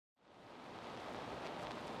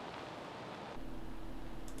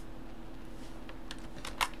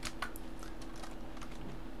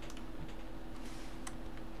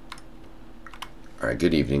Alright,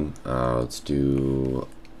 good evening. Let's do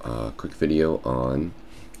a quick video on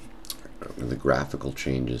the graphical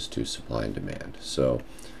changes to supply and demand. So,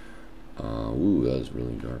 ooh, that was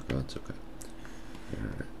really dark. Oh, that's okay.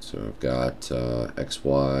 Alright, so I've got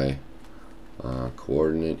XY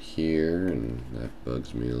coordinate here, and that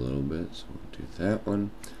bugs me a little bit, so we'll do that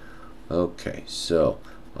one. Okay, so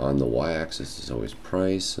on the y-axis is always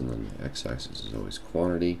price, and then the x-axis is always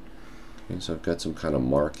quantity. Okay, so I've got some kind of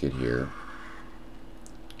market here.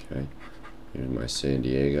 Okay, here's my San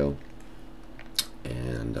Diego,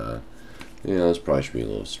 and this probably should be a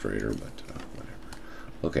little straighter, but whatever.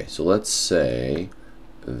 Okay, so let's say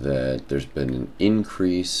that there's been an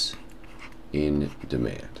increase in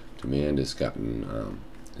demand. Demand has gotten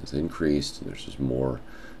has increased, and there's just more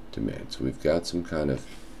demand. So we've got some kind of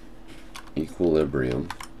equilibrium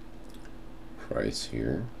price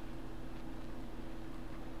here.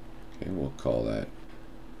 Okay, we'll call that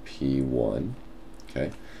P1.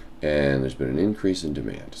 Okay, and there's been an increase in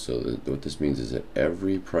demand. So what this means is at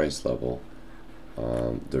every price level,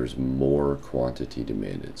 there's more quantity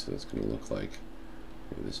demanded. So that's going to look like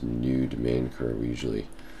this new demand curve. We usually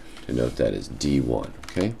denote that as D1.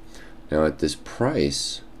 Okay, now at this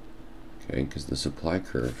price, okay, because the supply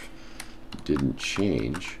curve didn't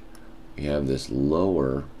change, we have this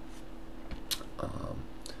lower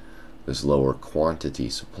quantity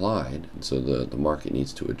supplied, and so the market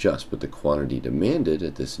needs to adjust, but the quantity demanded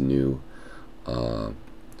at this new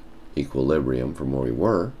equilibrium from where we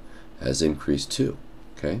were has increased too.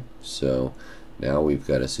 Okay, so now we've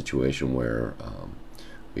got a situation where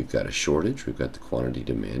we've got a shortage. We've got the quantity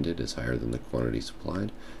demanded is higher than the quantity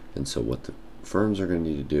supplied, and so what the firms are going to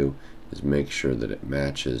need to do is make sure that it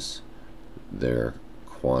matches their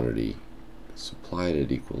quantity supplied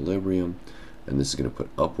at equilibrium, and this is going to put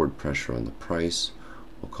upward pressure on the price.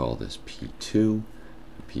 We'll call this P2.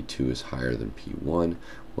 P2 is higher than P1.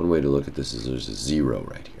 One way to look at this is there's a zero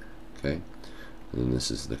right here. Okay, and then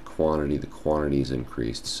this is the quantity. The quantity is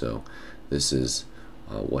increased, so this is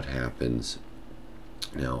what happens.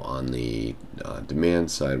 Now on the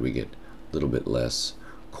demand side, we get a little bit less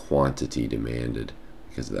quantity demanded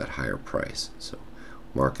because of that higher price. So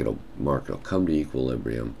market will come to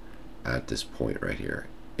equilibrium at this point right here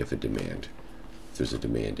if there's a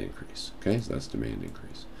demand increase. Okay, so that's demand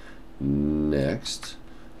increase. Next,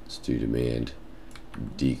 let's do demand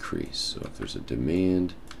decrease. So if there's a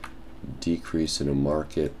demand decrease in a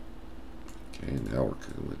market, okay, now we're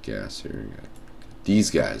cooking with gas here. We got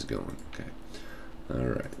these guys going. Okay, all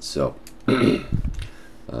right. So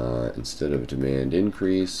instead of demand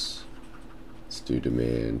increase, let's do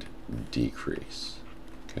demand decrease.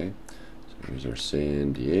 Okay, so here's our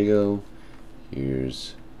San Diego.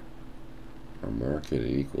 Here's our market at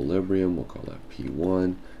equilibrium. We'll call that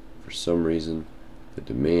P1. For some reason, the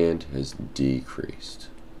demand has decreased.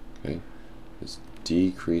 Okay, this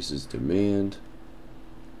decreases demand,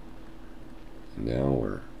 and now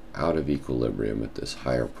we're out of equilibrium at this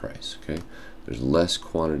higher price. Okay, there's less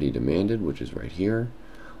quantity demanded, which is right here,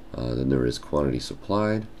 than there is quantity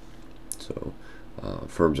supplied. So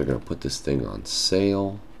firms are going to put this thing on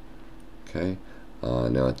sale. Okay,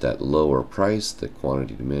 now at that lower price, the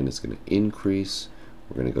quantity demand is going to increase.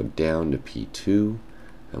 We're going to go down to P2,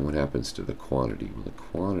 and what happens to the quantity? Well, the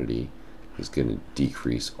quantity is going to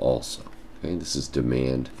decrease also. Okay, this is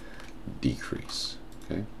demand decrease.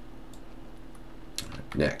 Okay,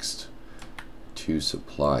 right, next, two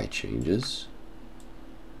supply changes.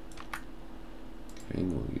 Okay,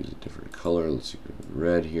 we'll use a different color. Let's go with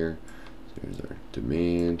red here. So here's our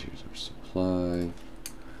demand, here's our supply.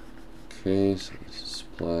 Okay, so this is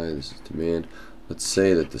supply, this is demand. Let's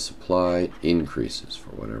say that the supply increases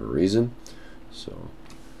for whatever reason. So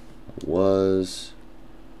it was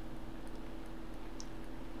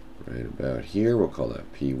right about here. We'll call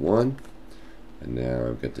that P1. And now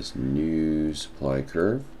I've got this new supply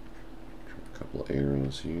curve. A couple of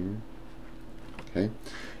arrows here. Okay,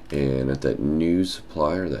 and at that new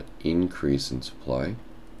supply, or that increase in supply,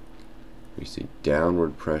 we see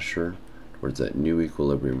downward pressure towards that new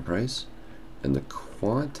equilibrium price, and the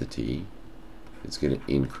quantity is going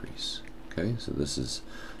to increase. Okay, so this is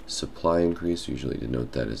supply increase. We usually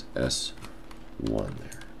denote that as S1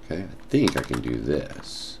 there. Okay, I think I can do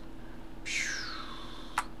this.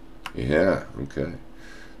 Yeah, okay.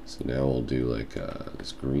 So now we'll do like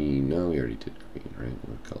this green. No, we already did green, right?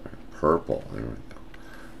 What color? Purple. There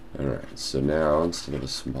we go. Alright, so now instead of a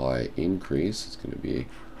supply increase, it's going to be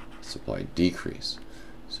a supply decrease.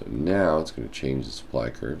 So now it's going to change the supply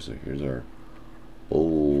curve. So here's our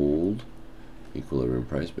old equilibrium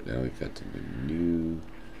price, but now we've got the new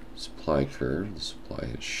supply curve. The supply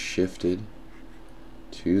has shifted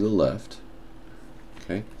to the left.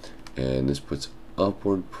 Okay, and this puts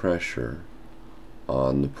upward pressure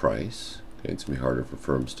on the price. Okay, it's going to be harder for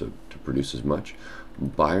firms to produce as much.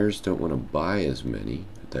 Buyers don't want to buy as many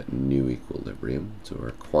at that new equilibrium, so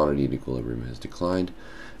our quantity at equilibrium has declined,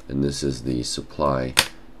 and this is the supply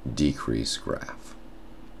decrease graph.